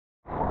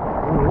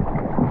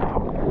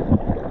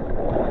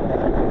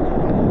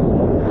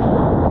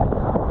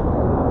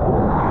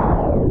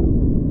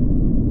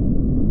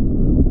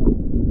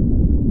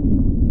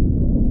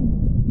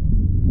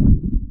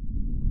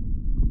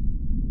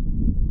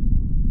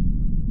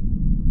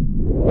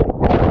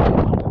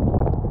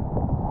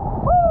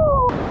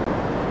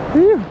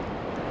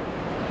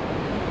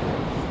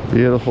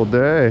Beautiful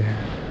day.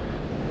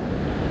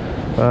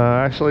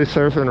 Actually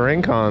surfing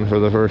Rincon for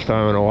the first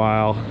time in a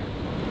while.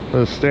 I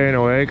was staying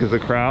away because the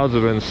crowds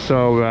have been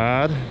so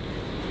bad,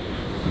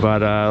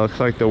 but looks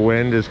like the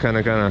wind is kind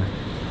of gonna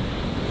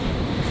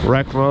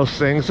wreck most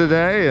things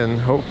today, and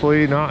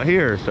hopefully not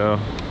here, so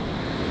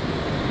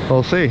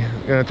we'll see.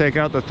 I'm gonna take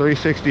out the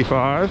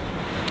 365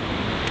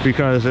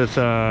 because it's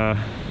high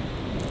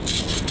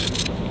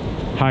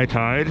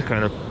tide.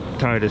 Kind of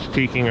tide is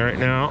peaking right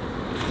now,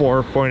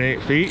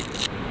 4.8 feet.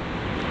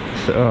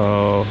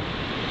 So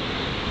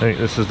I think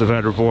this is the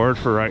better board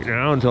for right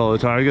now until the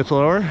tide gets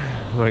lower.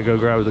 Might go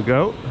grab the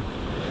goat,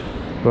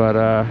 but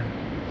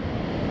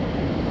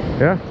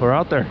yeah, we're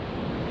out there.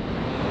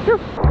 Whew.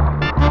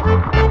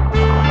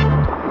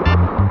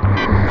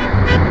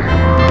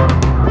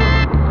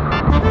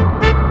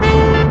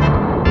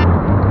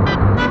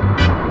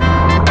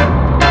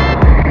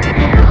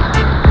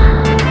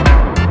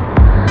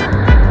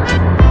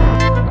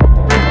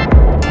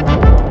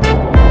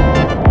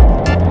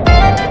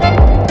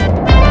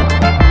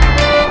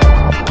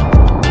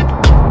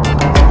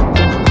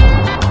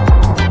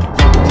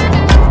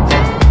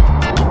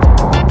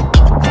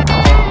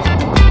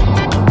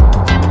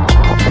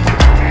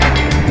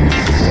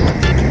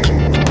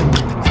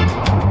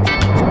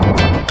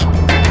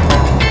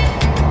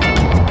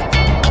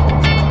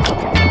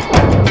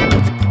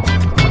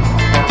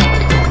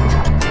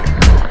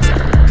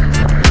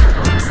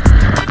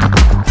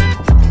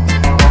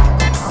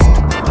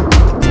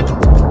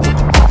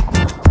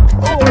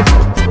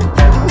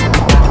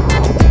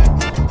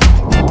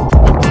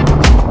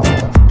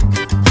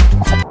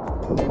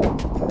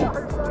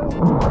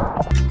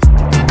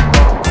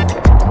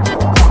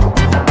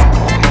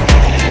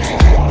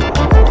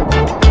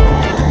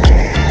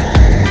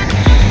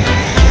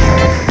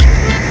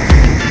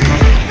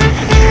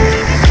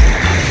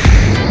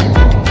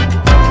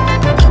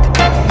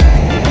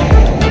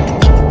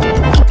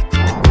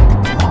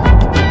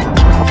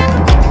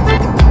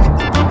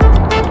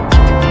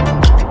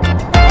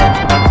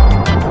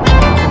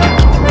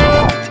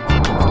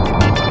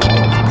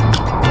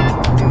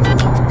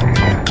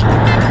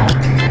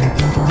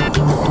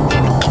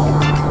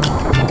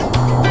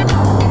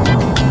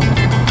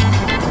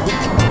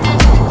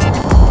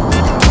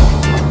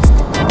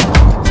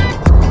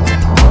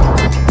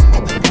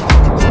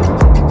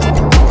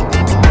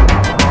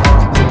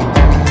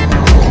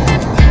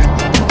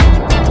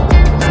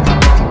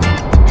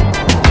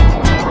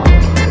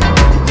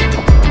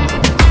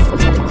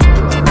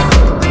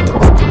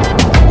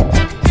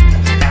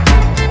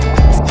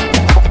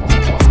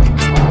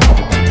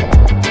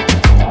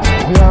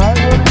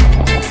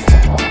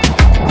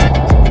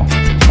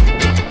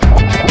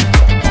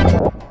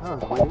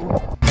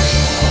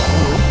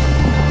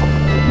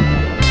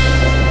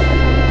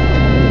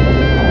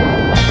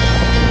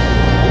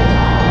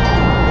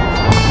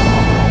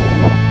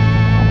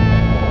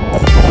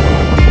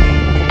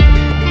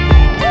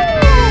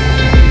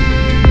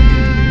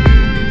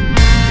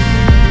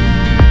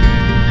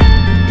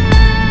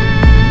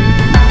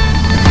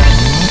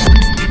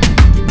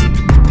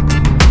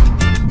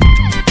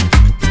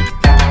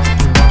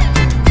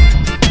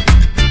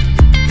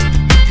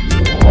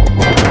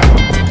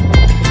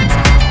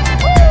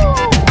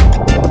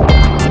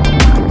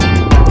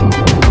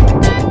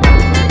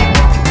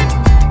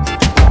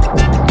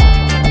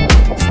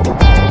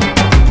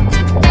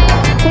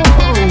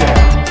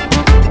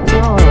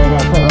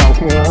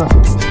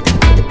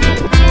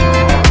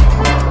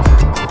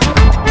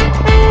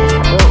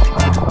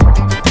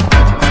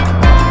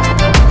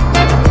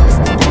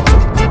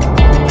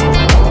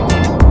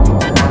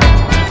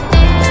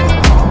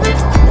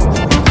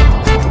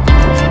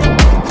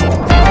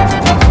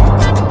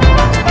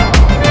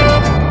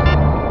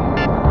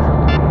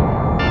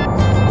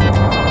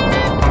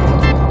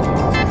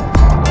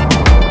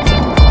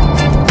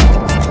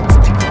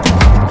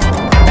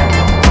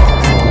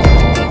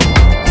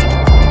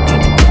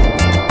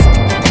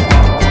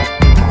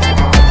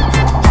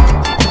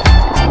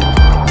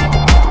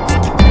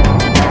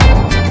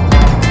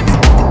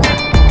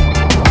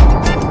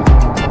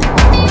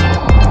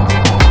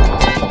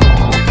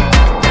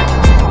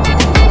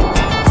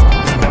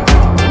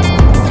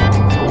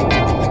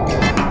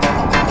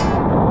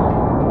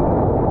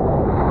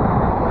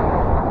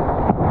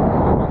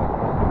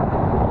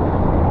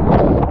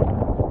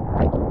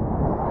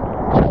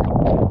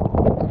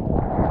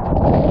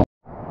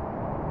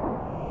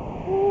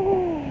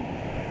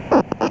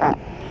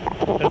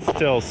 It's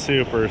still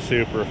super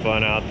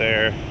fun out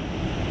there.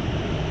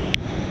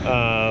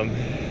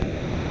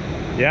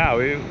 Yeah,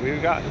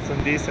 we've gotten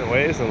some decent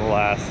waves in the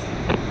last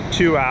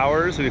 2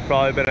 hours. We've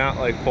probably been out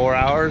like 4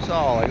 hours.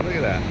 Oh, like look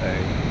at that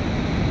thing.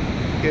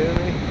 You kidding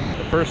me?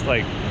 The first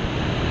like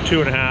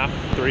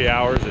 2.5, 3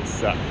 hours, it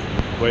sucked.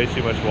 Way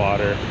too much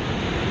water.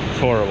 It's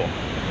horrible.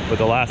 But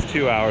the last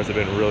 2 hours have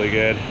been really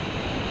good.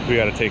 We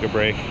got to take a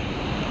break,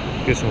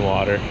 get some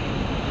water,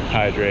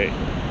 hydrate,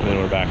 and then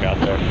we're back out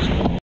there.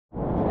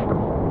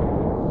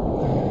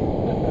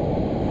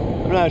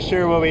 I'm not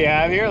sure what we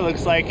have here. It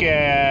looks like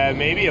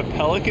maybe a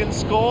pelican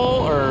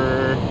skull,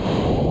 or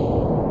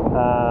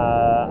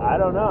I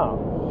don't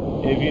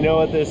know. If you know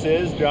what this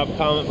is, drop a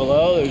comment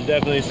below. There's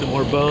definitely some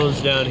more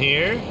bones down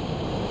here.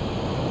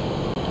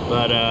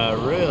 But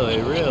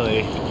really,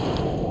 really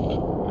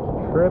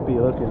trippy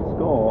looking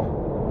skull.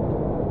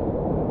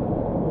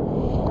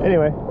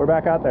 Anyway, we're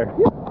back out there.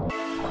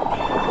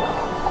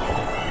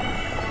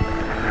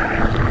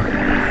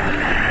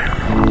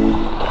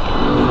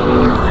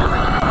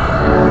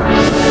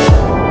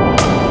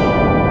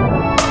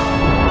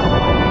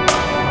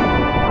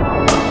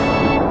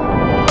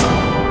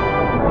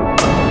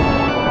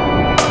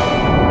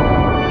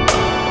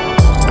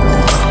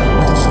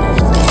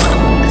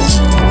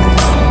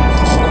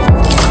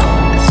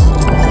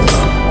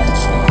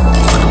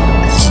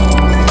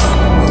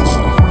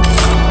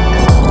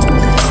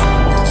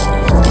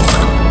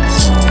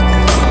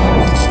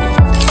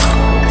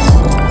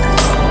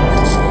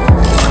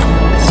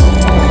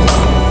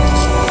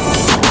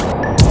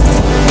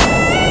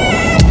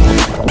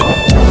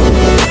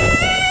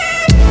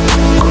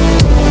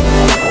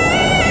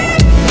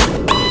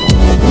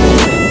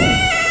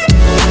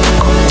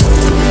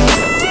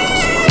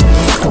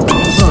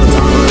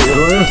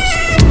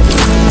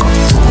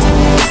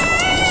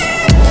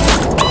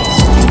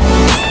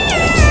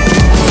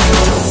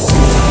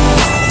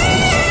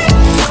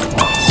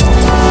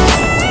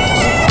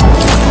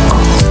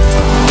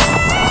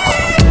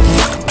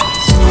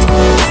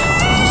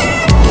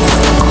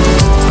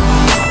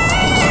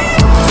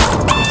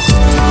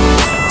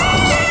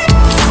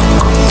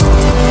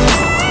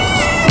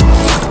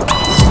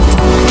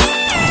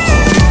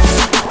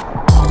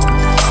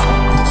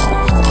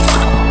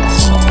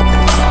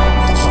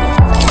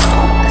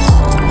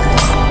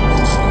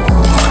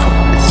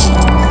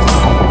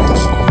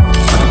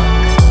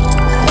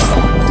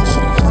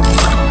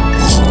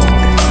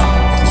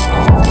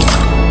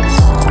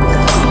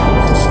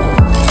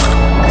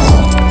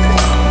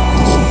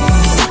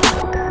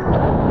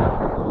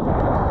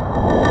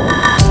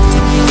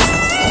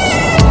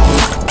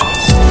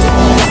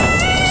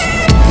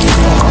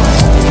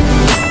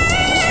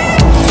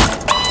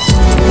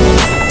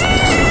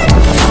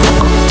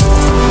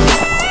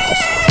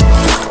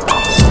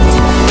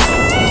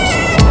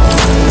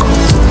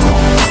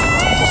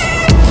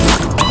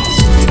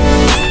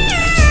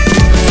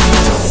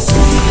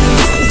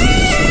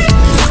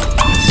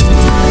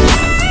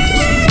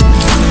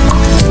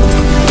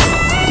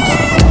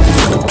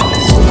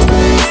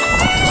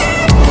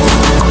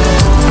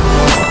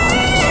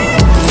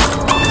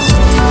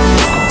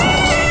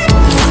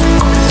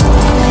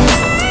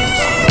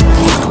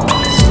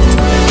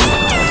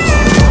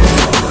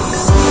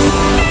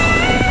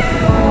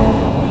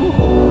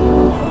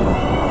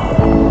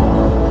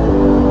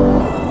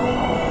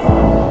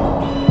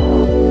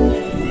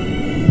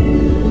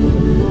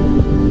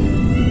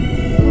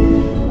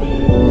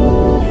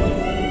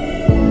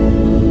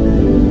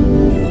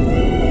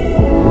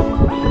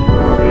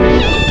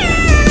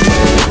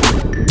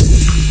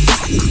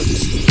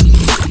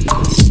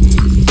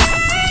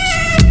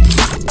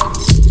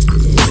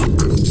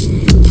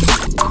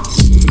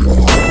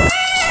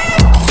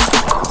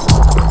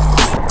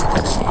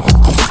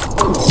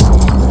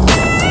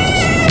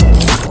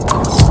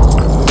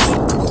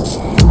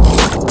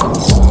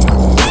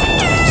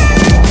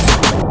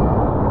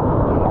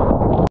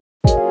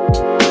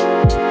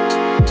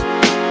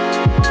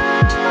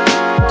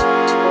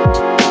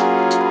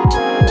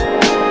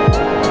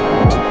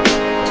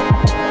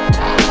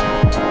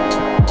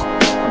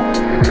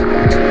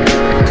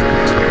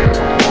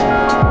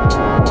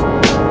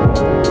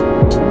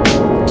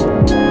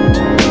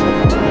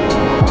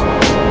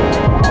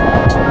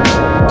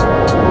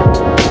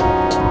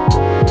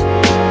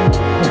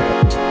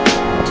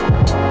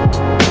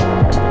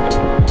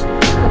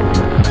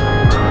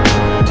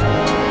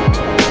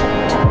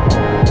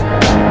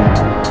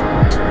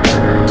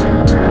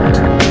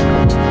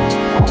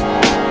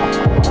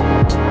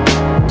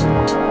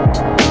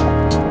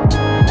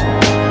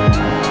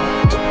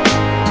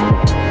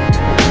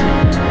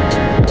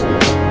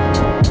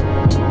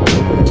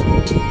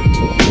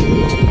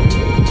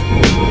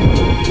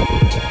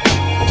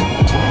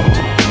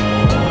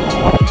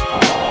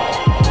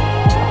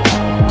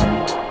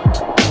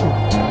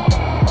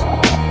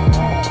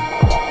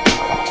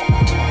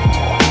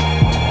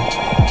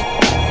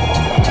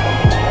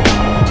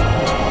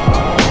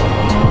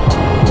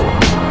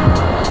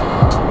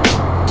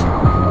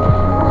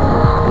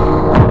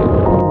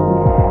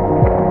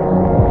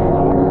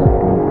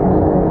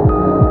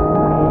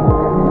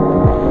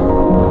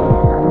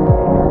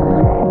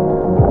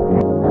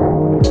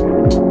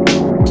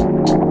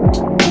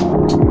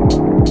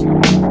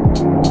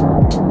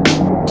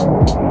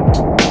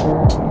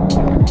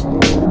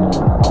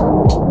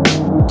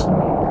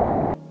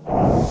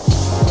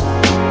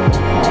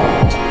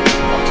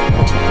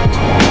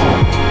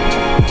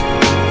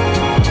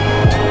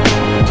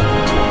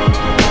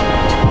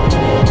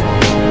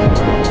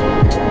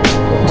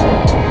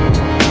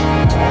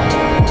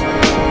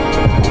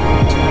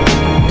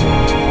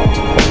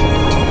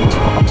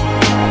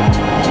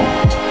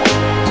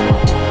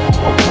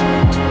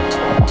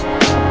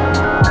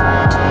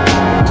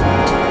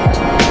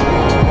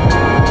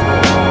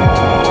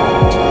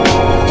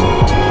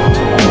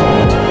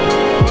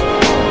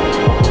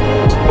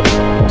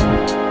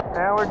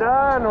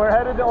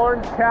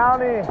 Orange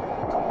County.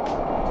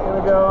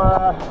 Gonna go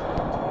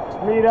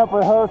meet up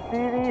with host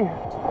STEEVIE.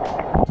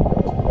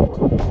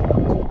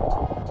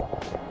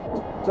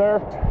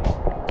 Surf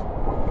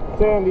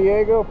San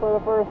Diego for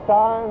the first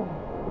time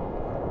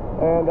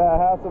and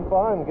have some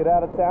fun, get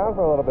out of town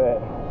for a little bit.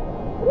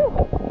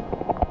 Woo.